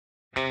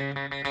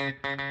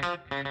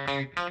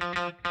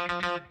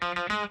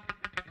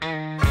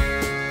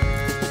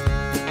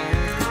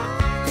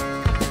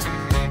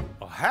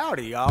Well,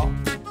 howdy, y'all.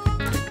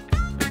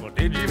 Well,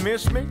 did you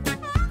miss me?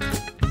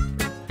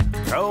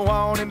 Go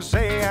on and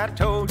say I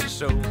told you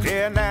so.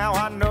 Yeah, now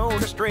I know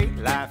the straight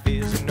life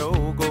is a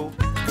no-go.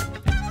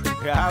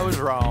 Yeah, I was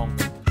wrong.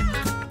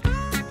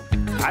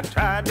 I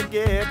tried to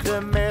get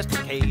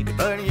domesticated,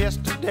 but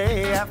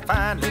yesterday I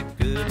finally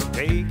couldn't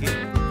take it,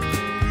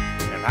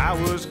 and I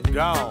was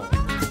gone.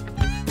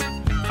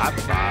 I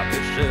probably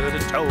should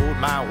have told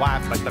my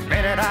wife, but the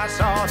minute I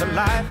saw the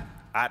light,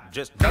 I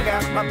just dug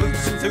out my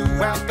boots and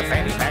threw out the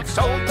fanny pack,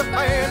 sold the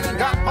van and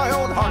got my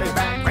old Harley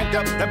back, cranked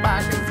up the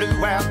bike and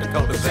flew out the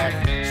cul-de-sac,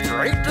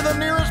 straight to the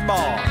nearest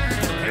bar.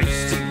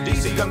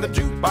 AC/DC on the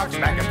jukebox,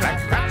 back and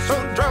black. Got so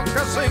drunk I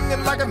was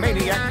singing like a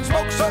maniac,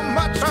 smoked so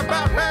much I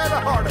about had a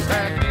heart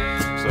attack.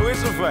 So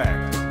it's a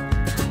fact,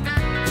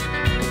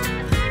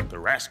 the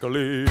rascal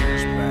is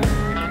back.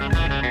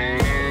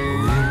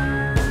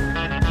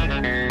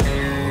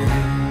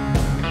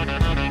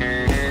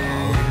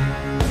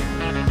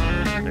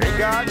 He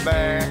got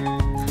back,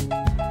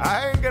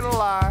 I ain't gonna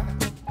lie.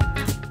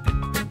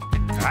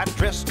 I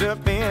dressed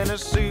up in a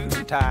suit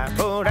and tie,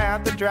 pulled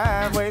out the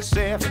driveway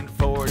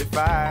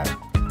 7:45.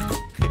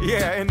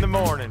 Yeah, in the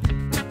morning.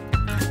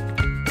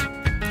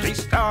 She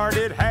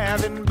started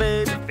having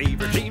baby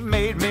fever. She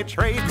made me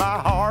trade my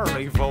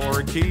Harley for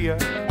a Kia.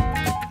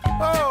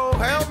 Oh,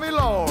 help me,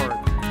 Lord.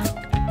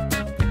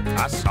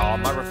 I saw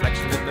my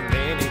reflection in the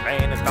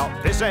minivan and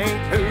thought, this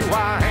ain't who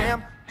I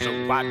am. So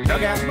I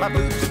dug out my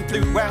boots and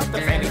threw out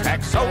the fanny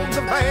pack, sold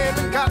the van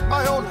and got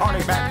my old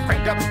Harley back,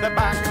 cranked up the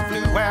bike and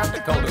flew out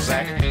the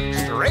cul-de-sac,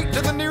 straight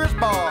to the nearest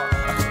bar.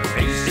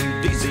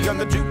 AC/DC on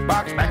the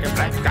jukebox, back and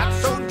black. Got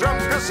so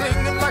drunk I was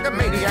singing like a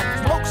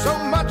maniac, smoked so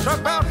much I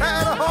about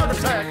had a heart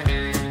attack.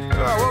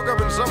 I woke up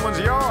in someone's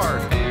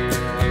yard.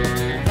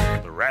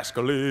 The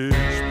rascal is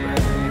back.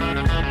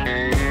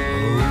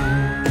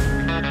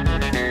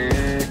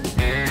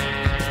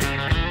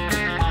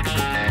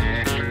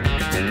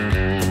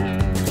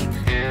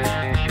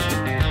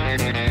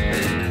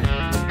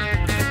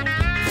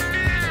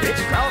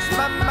 Crossed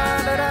my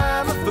mind that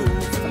I'm a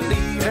fool for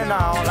leaving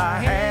all I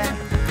had.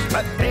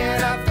 But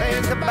then I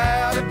think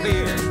about it,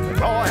 dear.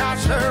 Boy, I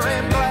sure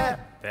am glad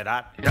that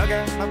I dug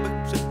out my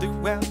boots and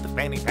threw out the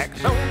fanny pack,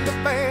 sold the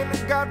van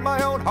and got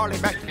my old Harley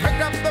back,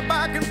 picked up the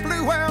bike and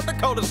flew out the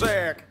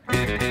cul-de-sac.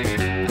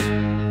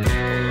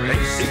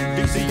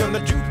 AC/DC on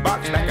the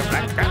jukebox, back and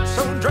black. Got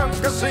so drunk I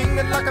was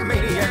singing like a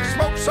maniac,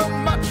 smoked so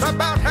much I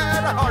about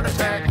had a heart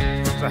attack.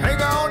 So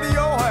hang on to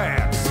your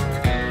hats.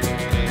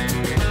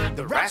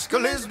 The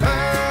rascal is back.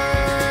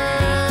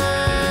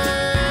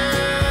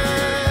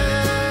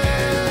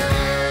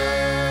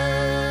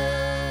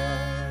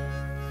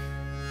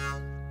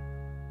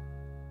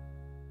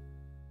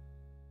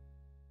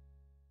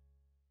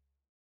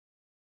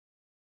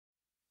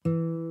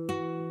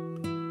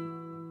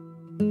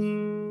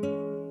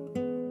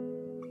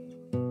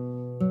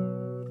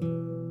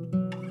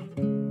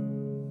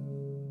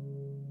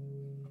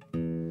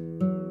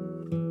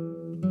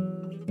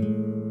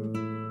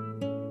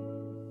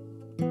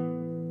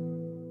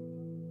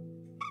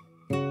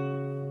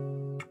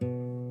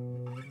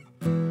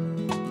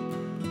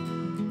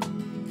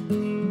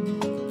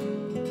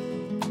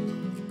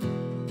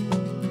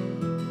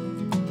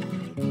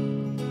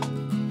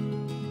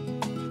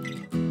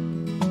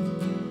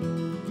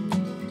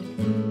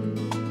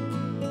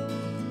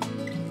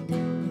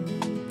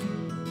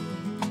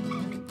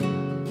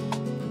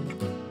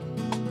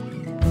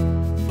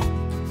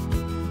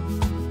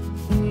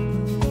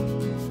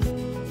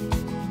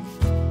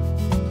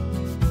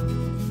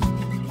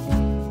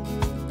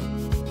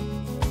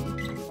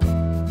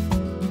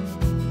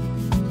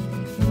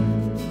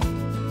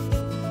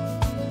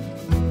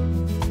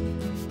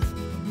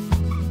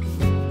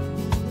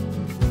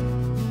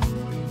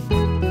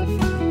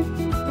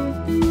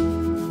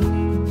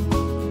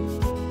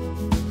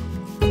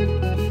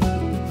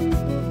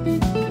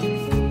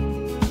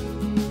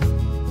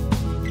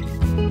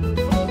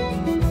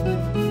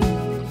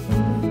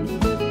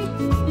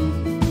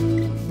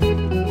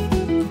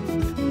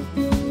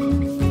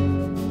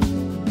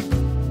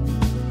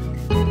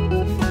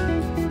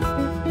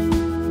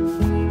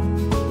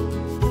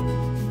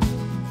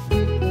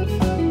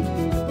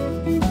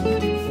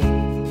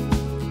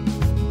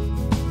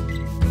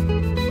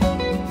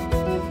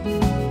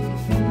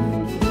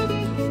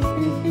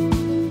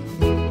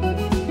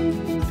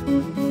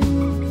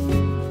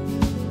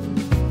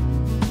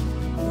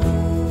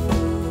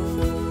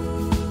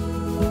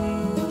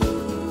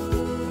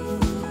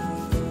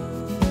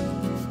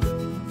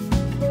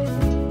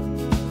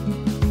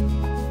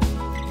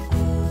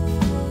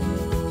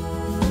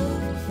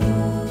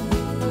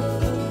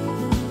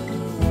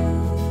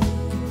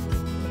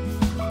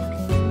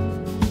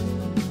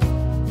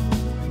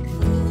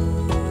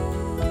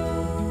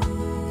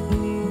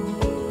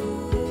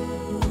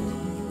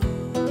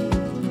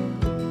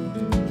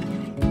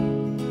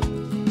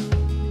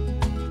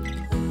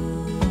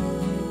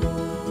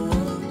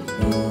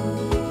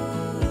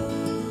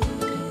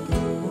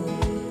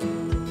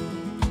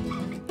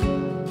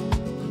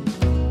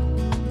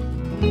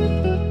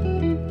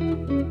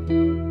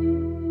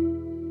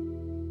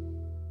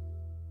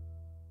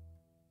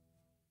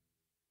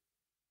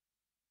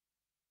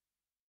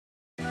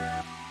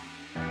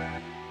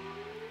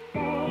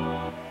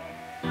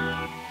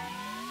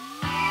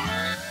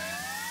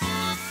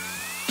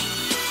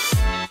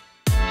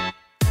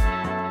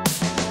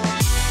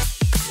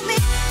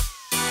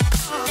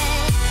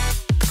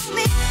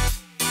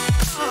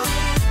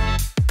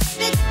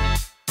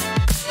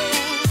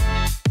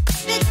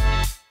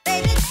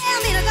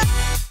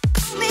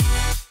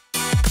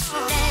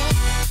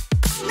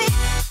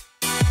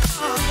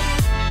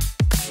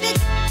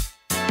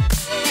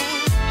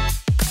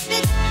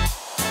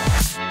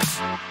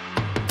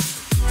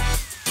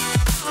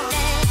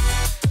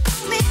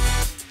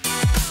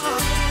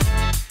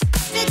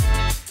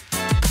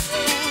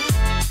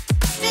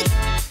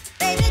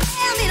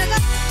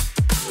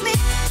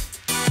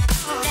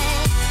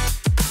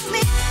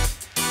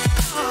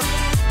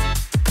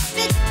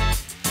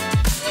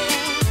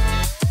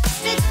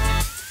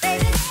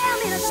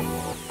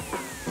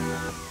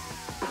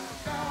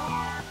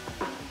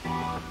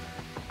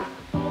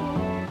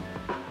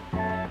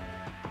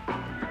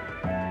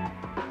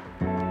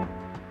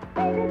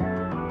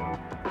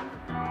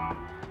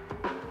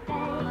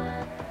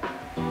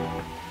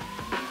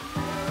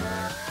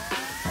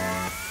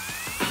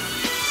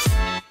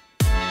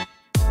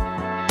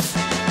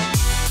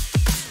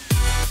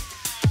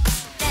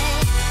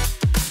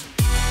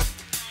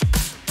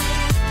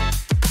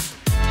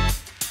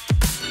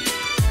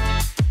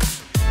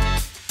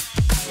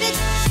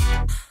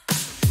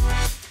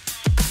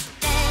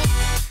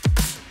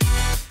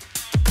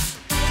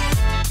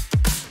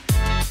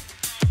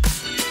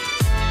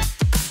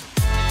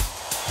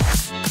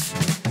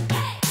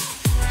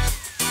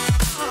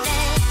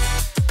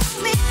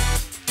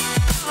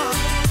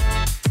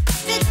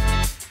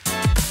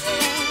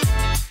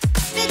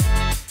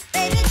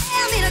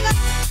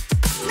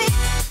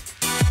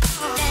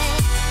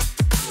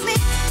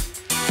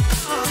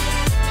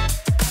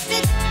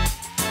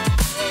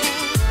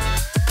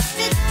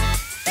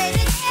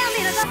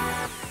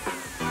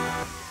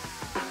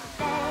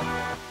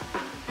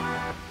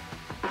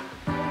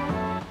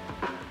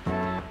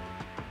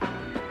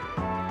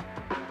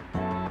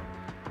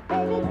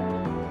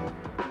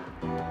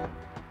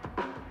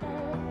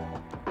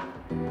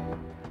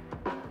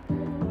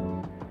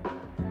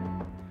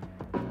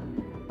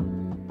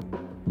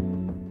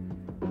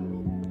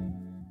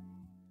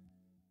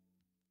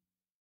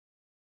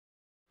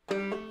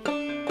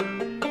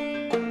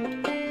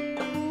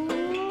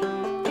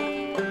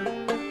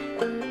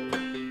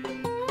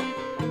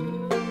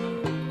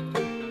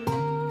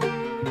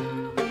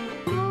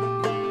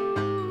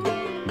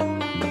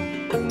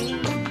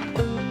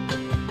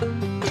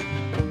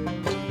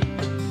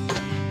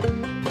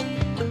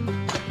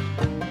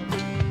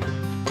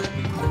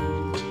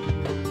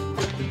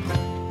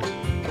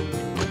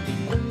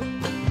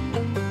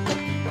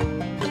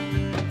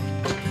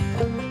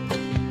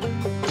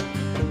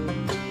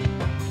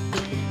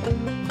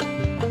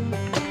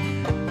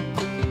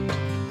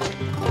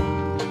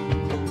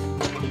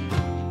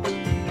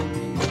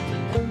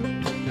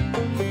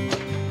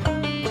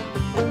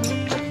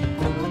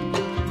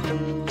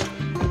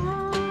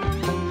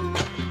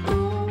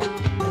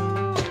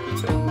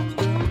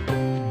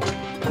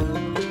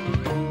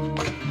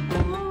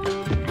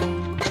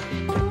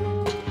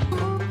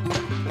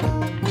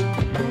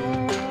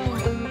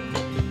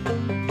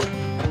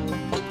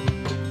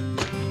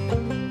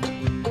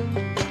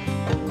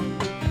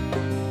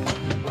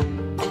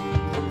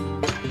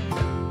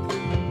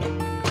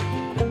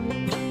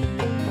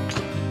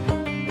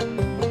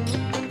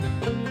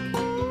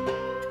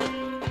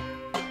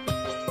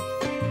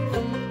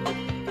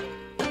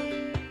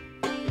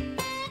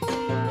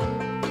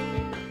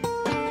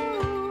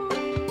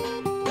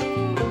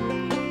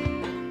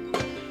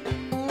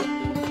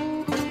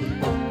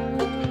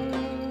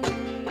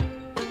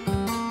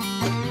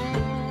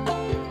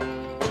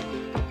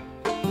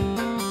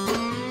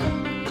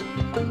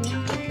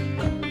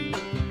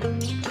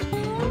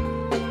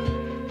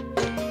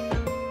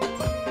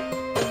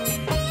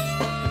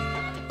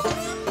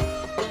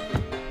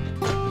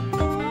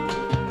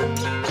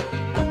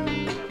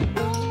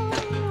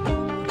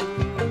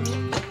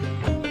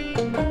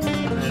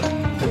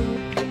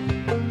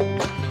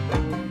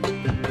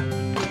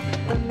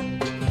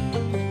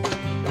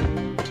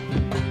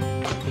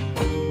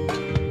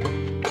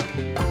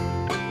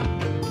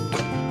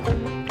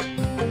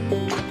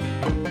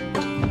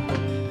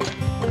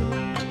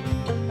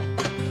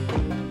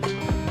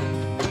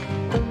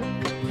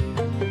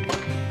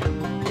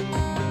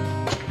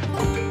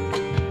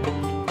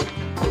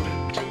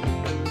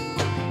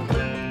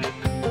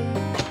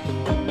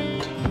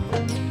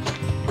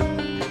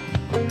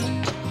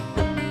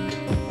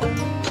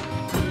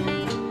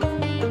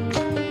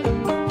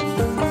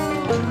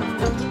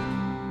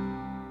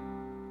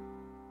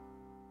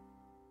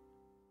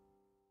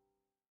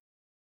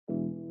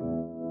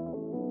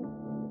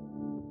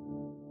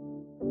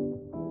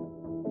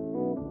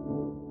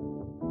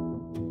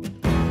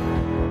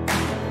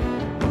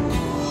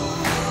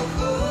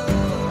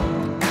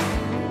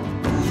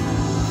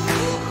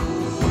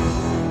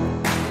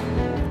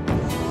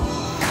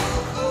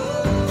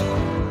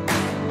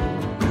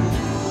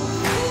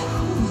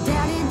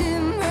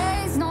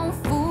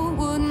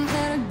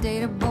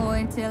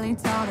 Till he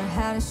taught her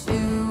how to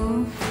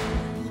shoot.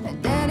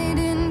 Daddy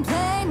didn't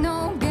play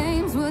no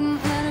games,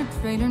 wouldn't let her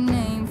trade her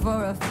name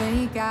for a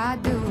fake I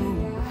do.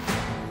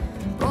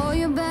 Boy,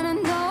 you better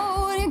know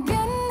what you're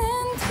getting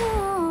into.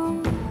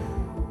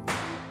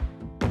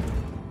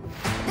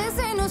 This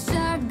ain't no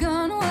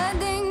shotgun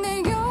wedding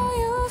that you're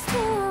used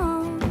to.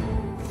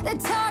 The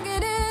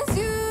target is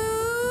you.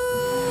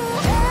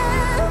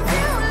 If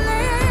you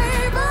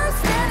leave us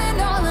standing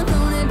all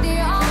alone at the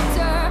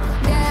altar,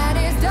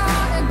 Daddy's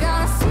daughter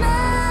got a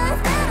smell.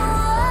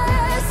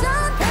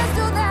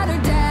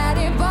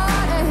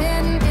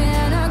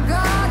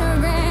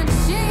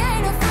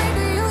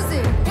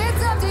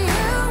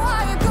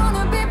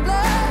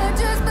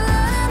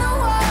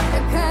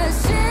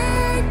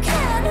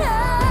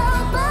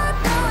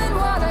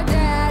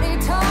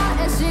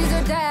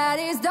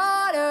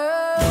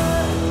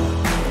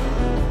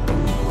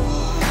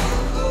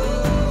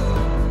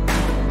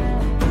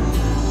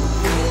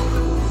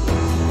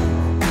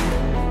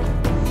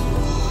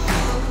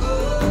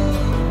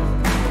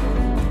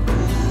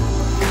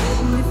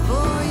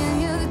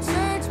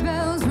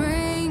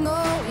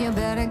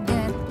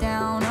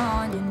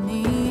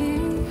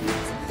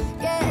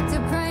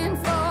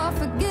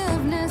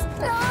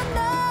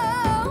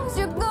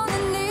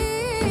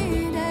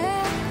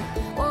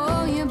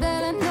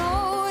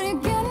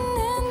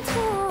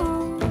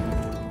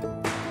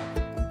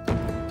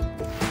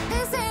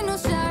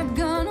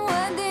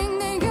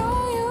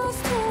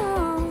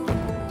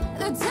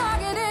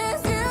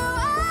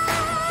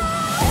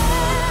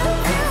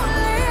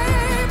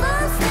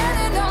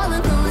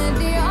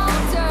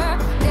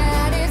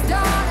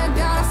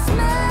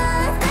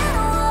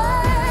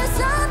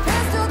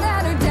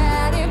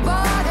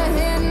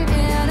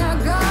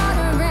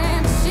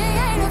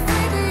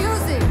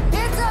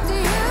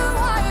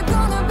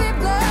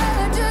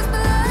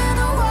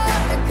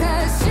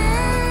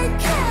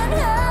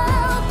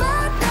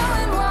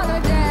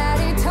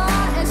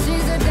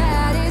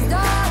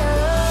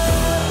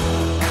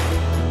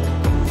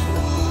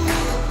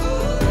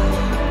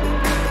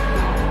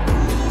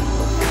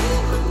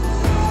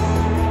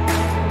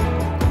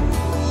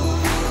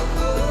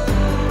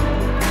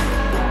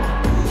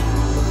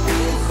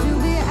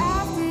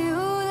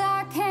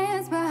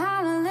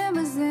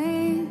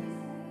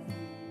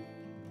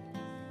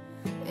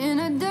 In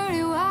a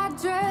dirty white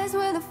dress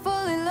with a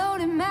fully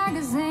loaded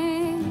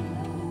magazine.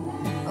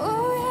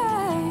 Oh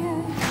yeah,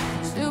 yeah.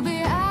 She'll be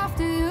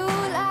after you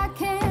like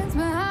hands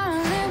behind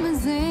a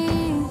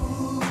limousine.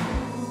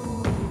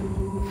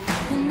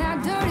 In that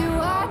dirty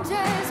white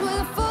dress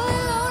with a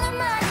fully loaded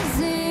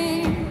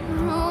magazine.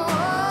 Oh,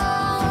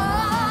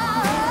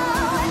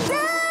 and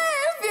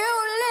if you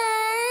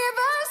leave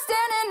her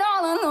standing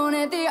all alone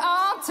at the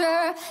altar,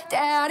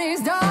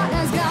 Daddy's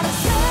daughter's got a